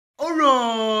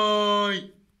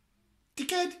Alright,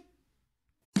 dickhead.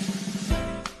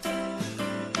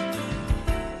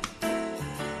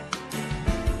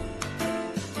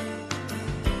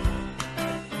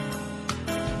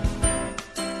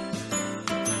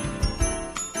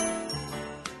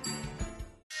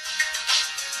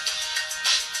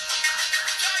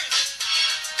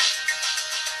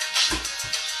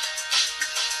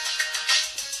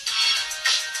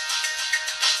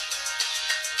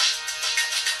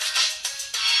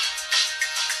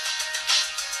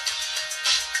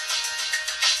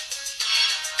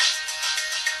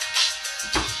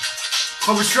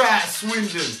 Coming straight out of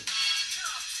Swindon.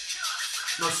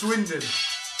 Not Swindon.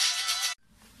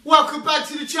 Welcome back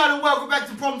to the channel, welcome back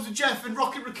to Problems with Jeff and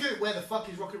Rocket Raccoon. Where the fuck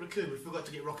is Rocket Raccoon? We forgot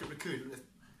to get Rocket Raccoon.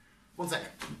 One sec.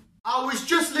 I was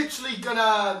just literally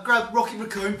gonna grab Rocket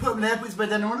Raccoon, put him there, put his bed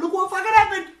down, and look what fucking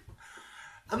happened!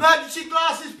 Emergency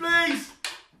glasses, please!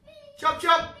 Chop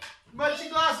chop! Emergency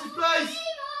glasses, please!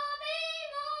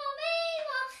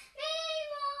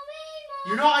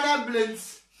 You're not an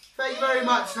ambulance. Thank you very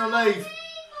much, and I'll leave.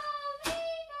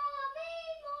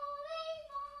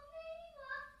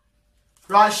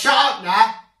 Right, shut up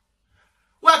now.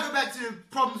 Welcome back to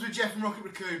Problems with Jeff and Rocket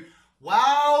Raccoon.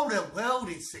 Wow, the world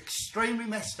is extremely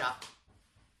messed up.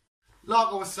 Like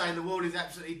I was saying, the world is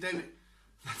absolutely doomed.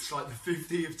 That's like the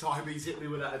 50th time he's hit me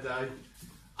with that a day.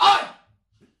 Oi!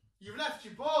 You've left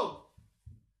your ball.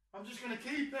 I'm just going to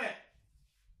keep it.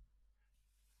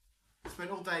 I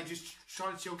spent all day just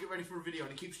trying to chill, get ready for a video,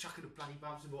 and he keeps chucking the bloody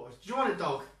bouncing waters. Do you want a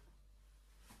dog?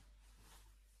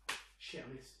 Shit,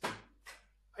 I missed.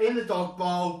 In the dog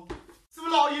bowl. So a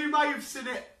lot of you may have seen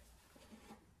it.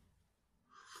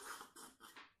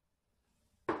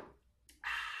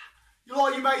 A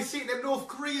lot of you may have seen them North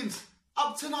Koreans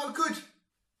up to no good.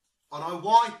 I know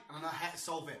why, and I know how to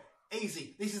solve it.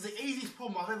 Easy. This is the easiest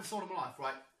problem I've ever solved in my life,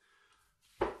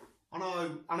 right?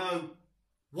 I know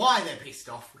why they're pissed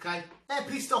off, okay? They're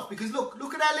pissed off because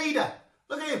look at our leader.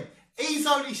 Look at him. He's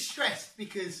only stressed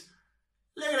because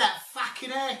look at that fucking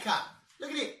haircut.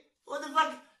 Look at it. What the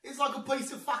fuck? It's like a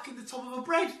piece of fucking the top of a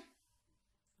bread.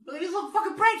 Look at it, it's like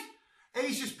fucking bread.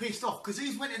 He's just pissed off because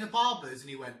he's went in the barbers and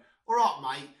he went, alright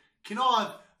mate, can I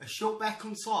have a short back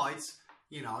on sides,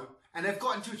 you know? And they've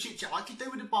got into a chit chat like you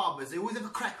do with the barbers. They always have a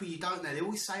crack with you, don't they? They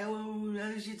always say, oh,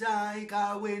 how's your day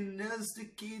going? How's the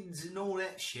kids and all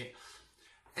that shit.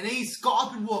 And he's got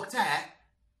up and walked out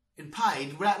and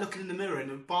paid without looking in the mirror, and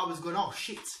the barber's gone, oh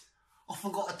shit, I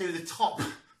forgot to do the top.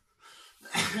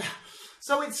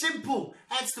 So it's simple.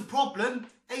 That's the problem.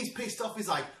 He's pissed off. He's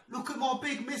like, look at my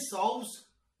big missiles.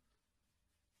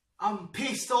 I'm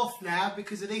pissed off now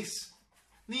because of this.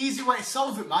 And the easy way to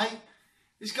solve it, mate,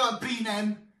 is go to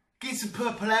B&M, get some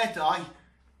purple hair dye,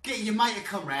 get your mate to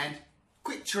come round,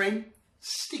 quick trim,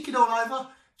 stick it all over.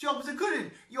 Jobs are good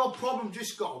in. Your problem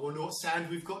just got, I wonder what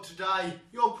sound we've got today.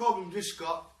 Your problem just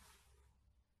got.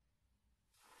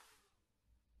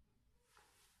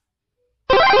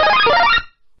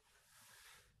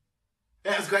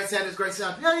 Yeah, it was a great sound, it was a great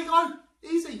sound. There you go.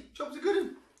 Easy. Jobs are good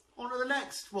in. On to the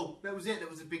next. Well, that was it.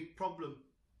 That was a big problem.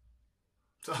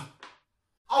 So,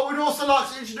 I would also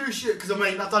like to introduce you, because I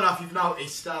mean, I don't know if you've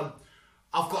noticed, I've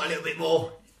got a little bit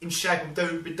more in shape. I've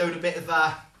been doing a bit of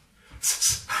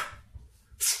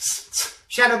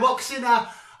shadow boxing. I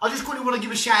just quickly want to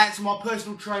give a shout out to my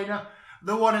personal trainer,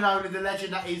 the one and only, the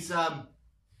legend that is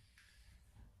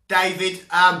David.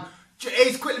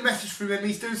 He's quickly messaged through him.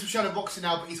 He's doing some shadow boxing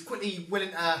now, but he's quickly willing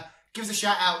to give us a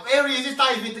shout out. Here he is, it's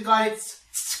David, the guy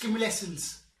that's giving me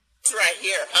lessons. It's right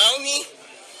here, homie.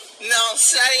 Know what I'm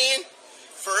saying?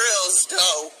 For reals,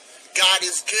 though. God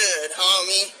is good,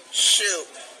 homie. Shoot.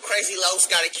 Crazy Lowe's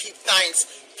gotta keep things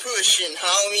pushing,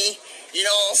 homie. You know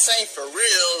what I'm saying? For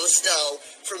reals, though.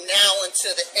 From now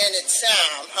until the end of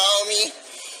time, homie.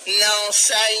 You know what I'm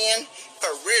saying?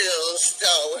 For reals,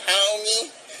 though,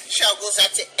 homie. Shout goes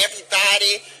out to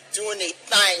everybody doing their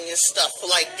thing and stuff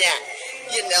like that.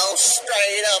 You know,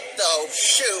 straight up, though.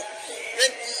 Shoot.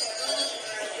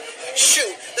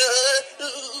 Shoot.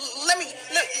 Let me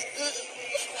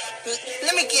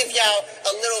give y'all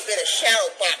a little bit of shadow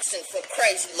boxing from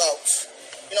Crazy Lowe's.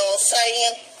 You know what I'm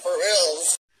saying? For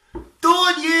reals.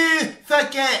 Don't you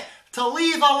forget to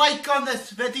leave a like on this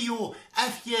video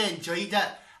if you enjoyed it.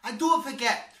 And don't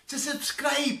forget to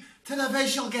subscribe to the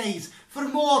Visual Guys for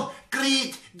more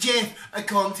great Jeff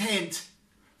content.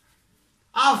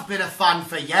 I've been a fan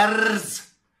for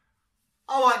years.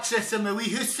 I watch this in my wee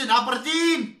house in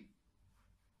Aberdeen.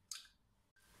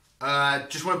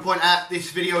 Just want to point out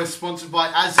this video is sponsored by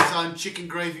Asda's own chicken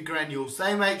gravy granules.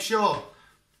 They make sure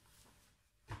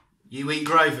you eat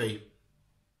gravy.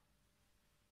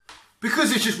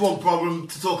 Because it's just one problem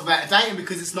to talk about today, and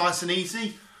because it's nice and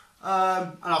easy,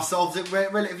 and I've solved it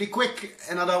relatively quick,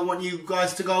 and I don't want you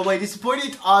guys to go away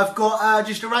disappointed, I've got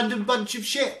just a random bunch of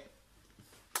shit.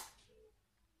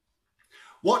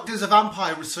 What does a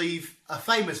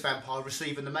famous vampire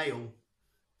receive in the mail?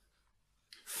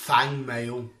 Fang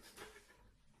mail.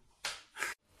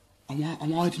 I'm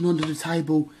hiding under the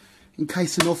table in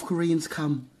case the North Koreans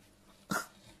come.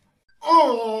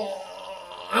 Oh!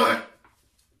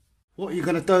 What are you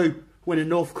going to do when the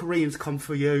North Koreans come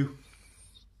for you?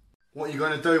 What are you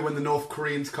going to do when the North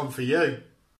Koreans come for you?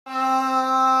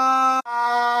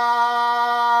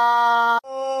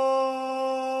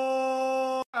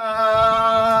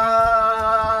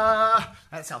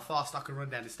 That's how fast I can run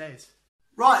down the stairs.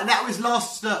 Right, and that was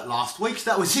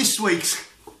that was this week's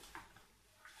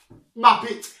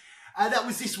Muppet. That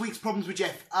was this week's Problems with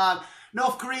Jeff.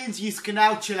 North Koreans, you can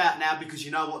now chill out now because you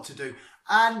know what to do.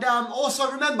 And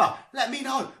also remember, let me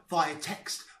know via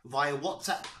text, via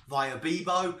WhatsApp, via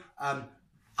Bebo. I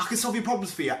can solve your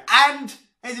problems for you. And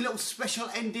there's a little special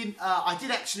ending. I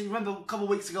did actually remember a couple of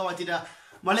weeks ago I did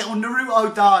my little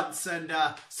Naruto dance, and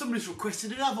somebody's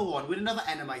requested another one with another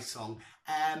anime song.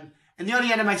 And the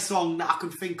only anime song that I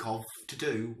can think of to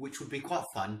do, which would be quite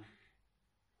fun,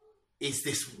 is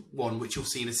this one, which you'll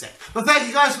see in a sec. But thank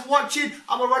you guys for watching.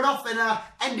 I'm going to run off and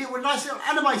end it with a nice little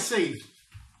anime scene.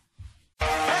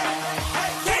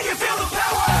 Can you feel the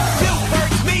power? You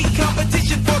hurt me,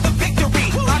 competition for the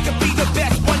victory. I could be the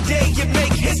best one day and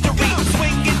make history.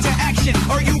 Swing into action,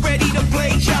 are you ready to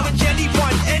play? Challenge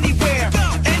anyone, anywhere,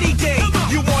 any day.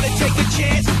 You want to take a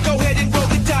chance? Go ahead and roll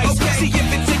the dice. See if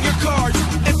it's in your cards,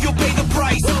 if you'll pay the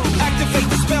price. Activate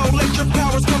the spell, let your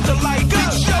powers come to life.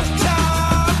 It's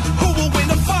showtime! Who will win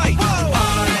the fight?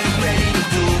 I'm ready to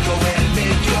do, go ahead and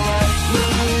make your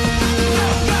move.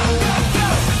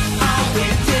 I'll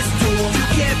win this duel, you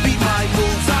can't beat my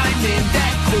moves. I'm in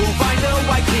that groove, I know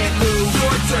I can't lose.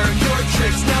 Your turn, your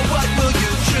tricks, now what will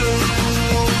you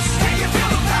choose? Can you feel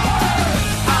the power?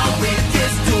 I'll win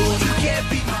this duel, you can't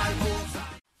beat my moves.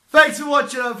 Thanks for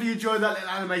watching. I hope you enjoyed that little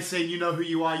anime scene. You know who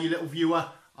you are, you little viewer.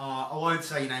 I won't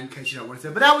say your name in case you don't want to.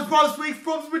 But that was last week's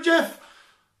Problems with Jeff.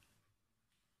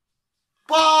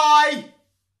 Bye!